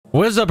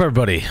What is up,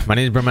 everybody? My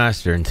name is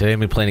TheBroMaster, and today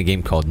I'm playing a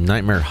game called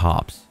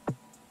NightmareHops.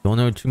 Don't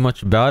know too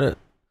much about it.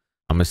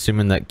 I'm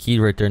assuming that key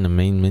right there in the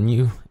main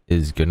menu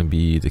is going to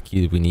be the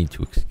key that we need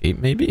to escape,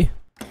 maybe?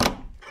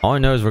 All I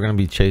know is we're going to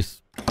be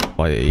chased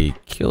by a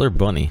killer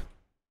bunny.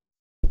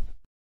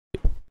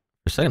 For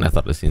a second I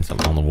thought I seen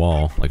something on the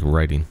wall, like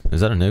writing.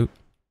 Is that a note?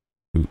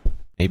 Ooh,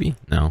 maybe?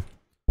 No.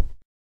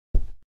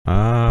 What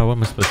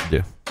am I supposed to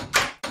do?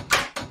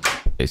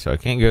 Okay, so I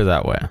can't go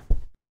that way.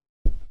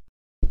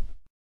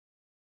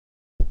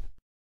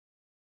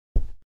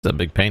 It's a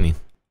big painting.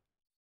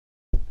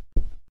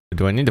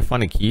 Do I need to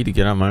find a key to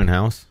get out of my own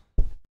house?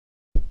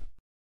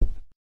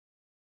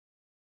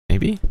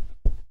 Maybe?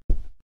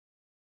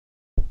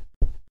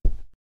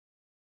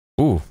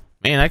 Ooh,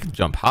 man, I can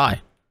jump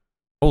high.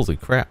 Holy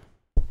crap.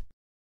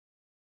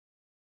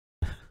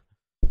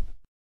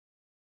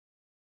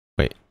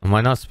 Wait, am I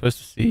not supposed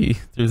to see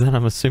through that,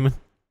 I'm assuming?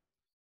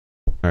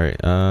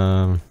 Alright,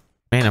 man,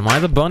 am I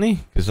the bunny?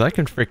 Because I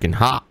can freaking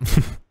hop.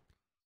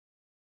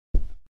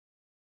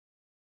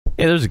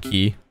 Yeah, there's a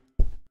key.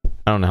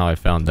 I don't know how I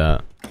found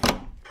that.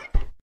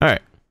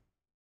 Alright.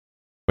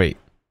 Wait.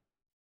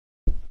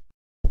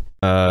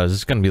 Is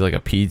this gonna be like a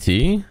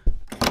PT?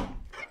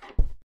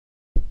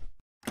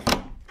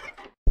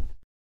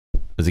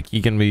 Is the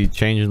key gonna be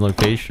changing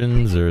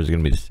locations, or is it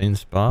gonna be the same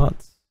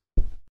spots?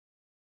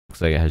 Looks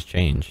like it has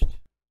changed.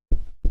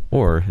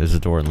 Or is the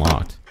door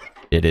unlocked?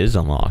 It is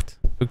unlocked.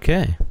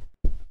 Okay.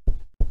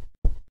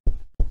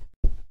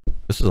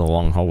 This is a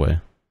long hallway.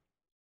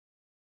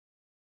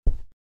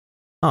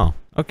 Oh,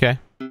 okay.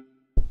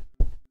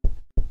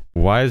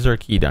 Why is there a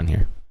key down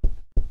here?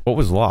 What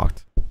was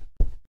locked?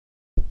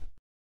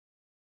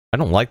 I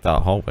don't like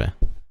that hallway.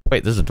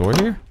 Wait, there's a door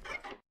here?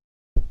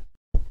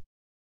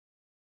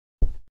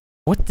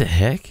 What the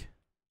heck?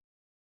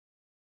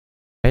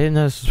 I didn't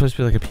know this was supposed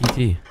to be like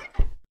a PT.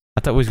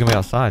 I thought we was gonna be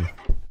outside.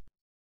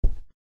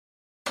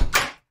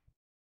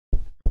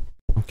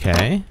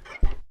 Okay.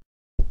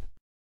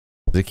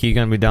 Is the key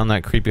gonna be down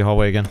that creepy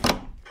hallway again?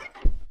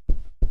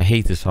 I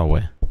hate this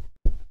hallway.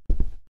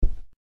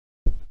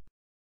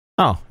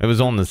 Oh, it was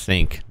on the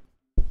sink.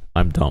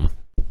 I'm dumb.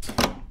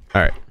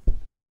 Alright.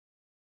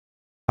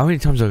 How many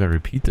times do I gotta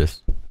repeat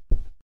this?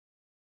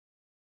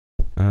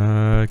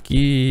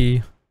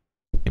 Key.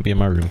 Can't be in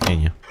my room,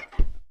 can you?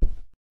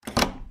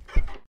 I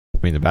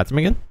mean, the bathroom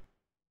again?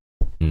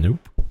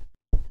 Nope.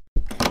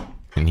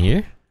 In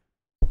here?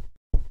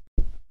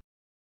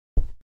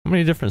 How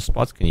many different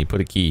spots can you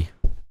put a key?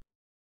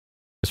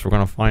 Guess we're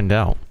gonna find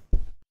out.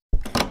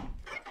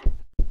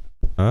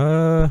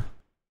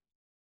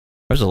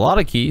 There's a lot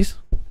of keys.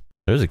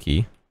 There's a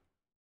key.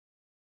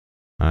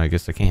 I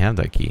guess I can't have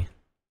that key.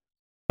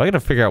 I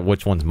gotta figure out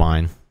which one's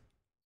mine.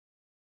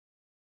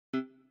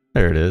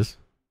 There it is.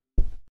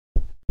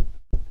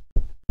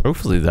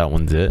 Hopefully that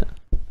one's it.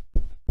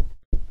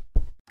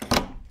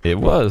 It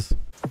was.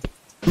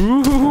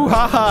 Ooh,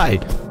 hi!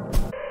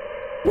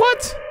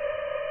 What?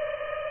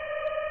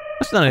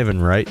 That's not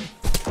even right.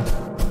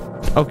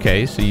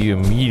 Okay, so you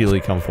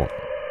immediately come for.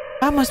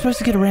 How am I supposed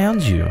to get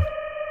around you?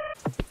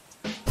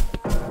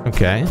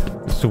 Okay,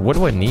 so what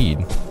do I need?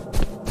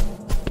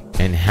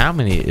 And how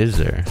many is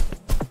there?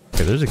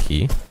 Okay, there's a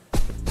key.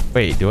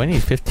 Wait, do I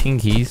need 15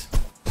 keys?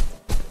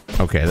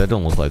 Okay, that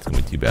don't look like it's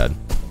gonna be too bad.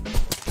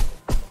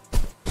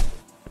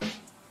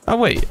 Oh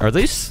wait, are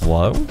they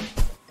slow?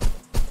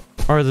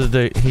 Or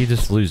did he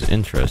just lose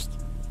interest?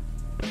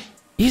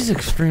 He's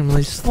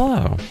extremely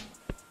slow.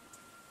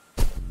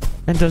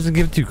 And doesn't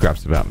give two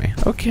craps about me.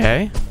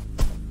 Okay.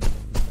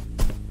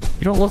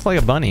 You don't look like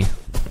a bunny.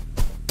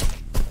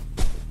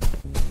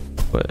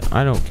 But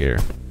I don't care.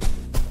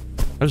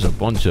 There's a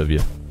bunch of you.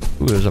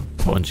 Ooh, there's a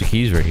bunch of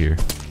keys right here.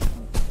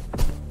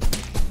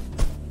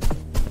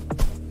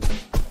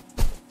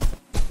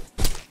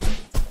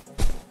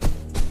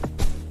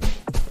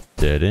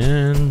 Dead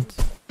end.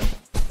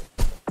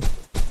 I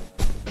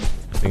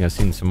think I've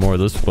seen some more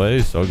this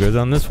way, so I'll go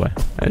down this way.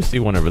 I see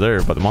one over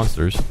there by the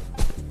monsters.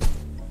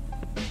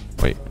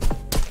 Wait.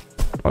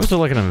 Why was there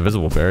like an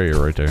invisible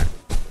barrier right there?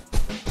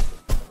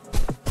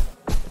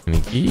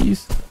 Any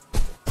keys?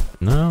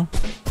 No.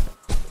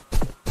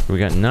 We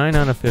got 9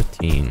 out of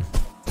 15.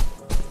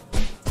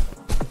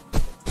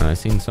 And I've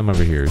seen some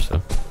over here,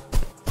 so.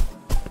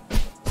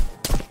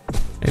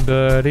 Hey,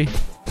 buddy.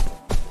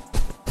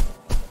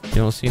 You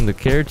don't seem to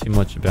care too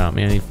much about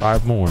me. I need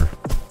 5 more.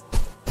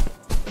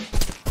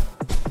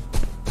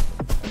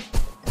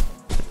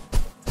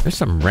 There's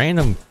some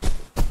random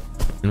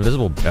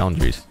invisible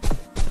boundaries.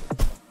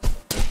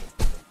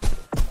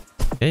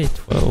 Okay,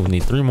 12.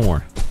 Need 3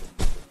 more.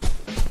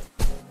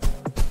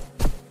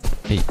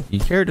 Hey, you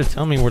care to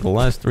tell me where the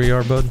last 3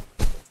 are, bud?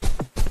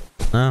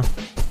 No?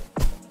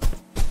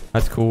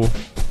 That's cool.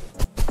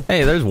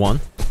 Hey, there's 1.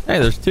 Hey,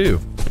 there's 2.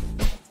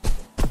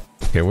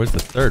 Okay, where's the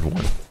 3rd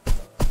one?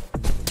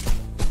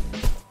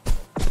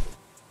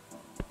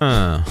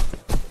 Huh.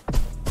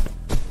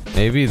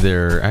 Maybe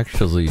they're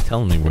actually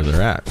telling me where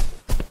they're at.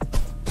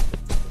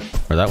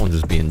 Or that one's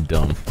just being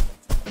dumb.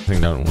 I think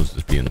that one was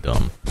just being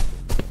dumb.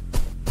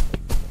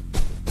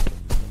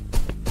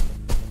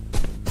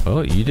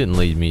 Well, you didn't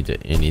lead me to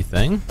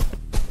anything.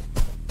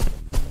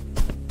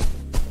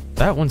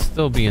 That one's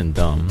still being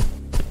dumb.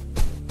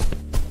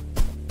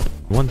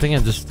 One thing I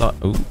just thought...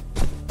 Oh.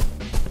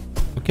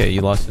 Okay,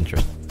 you lost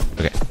interest.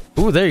 Okay.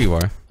 Oh, there you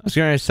are. I was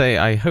going to say,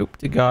 I hope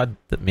to God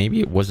that maybe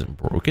it wasn't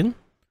broken.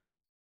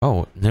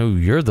 Oh, no,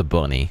 you're the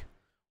bunny.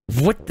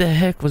 What the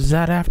heck was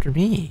that after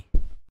me?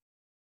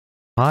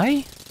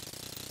 Hi?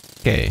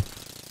 Okay.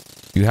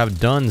 You have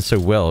done so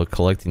well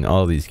collecting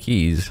all these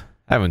keys,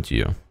 haven't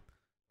you?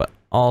 But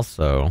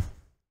also,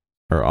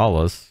 or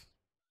Alice,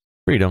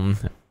 freedom,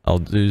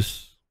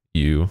 Aldous,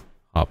 you,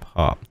 hop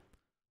hop.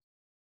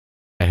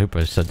 I hope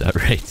I said that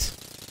right.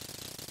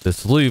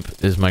 This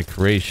loop is my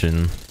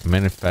creation,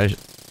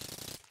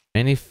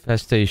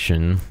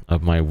 manifestation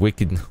of my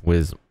wicked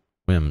whims.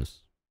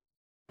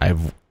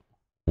 I've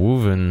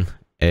woven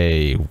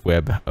a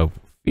web of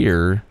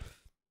fear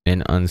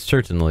and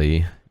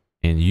uncertainty,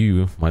 and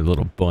you, my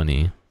little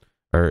bunny,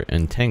 are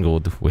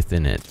entangled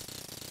within it.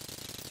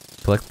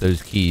 Collect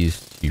those keys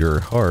to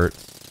your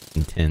heart's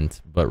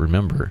intent, but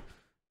remember,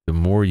 the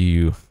more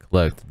you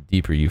collect, the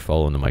deeper you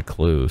fall into my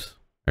clutches.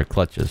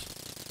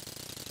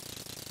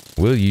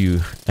 Will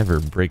you ever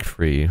break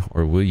free,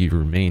 or will you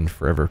remain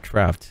forever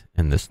trapped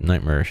in this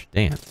nightmarish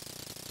dance?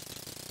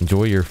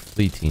 Enjoy your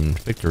fleeting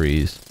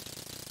victories,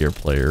 dear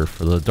player,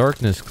 for the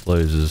darkness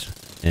closes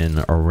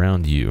in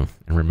around you,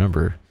 and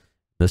remember,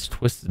 this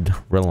twisted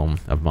realm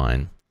of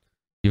mine,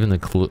 even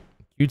the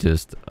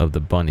cutest of the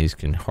bunnies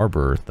can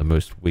harbor the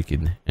most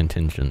wicked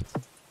intentions.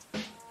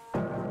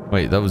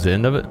 Wait, that was the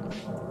end of it?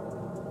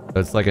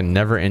 It's like a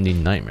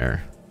never-ending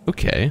nightmare.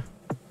 Okay.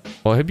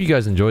 Well, I hope you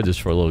guys enjoyed this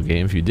for a little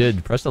game. If you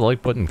did, press the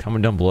like button,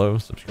 comment down below,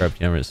 subscribe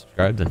if you haven't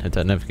subscribed, and hit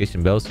that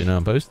notification bell so you know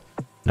when I post.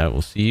 And I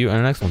will see you in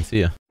the next one.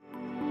 See ya.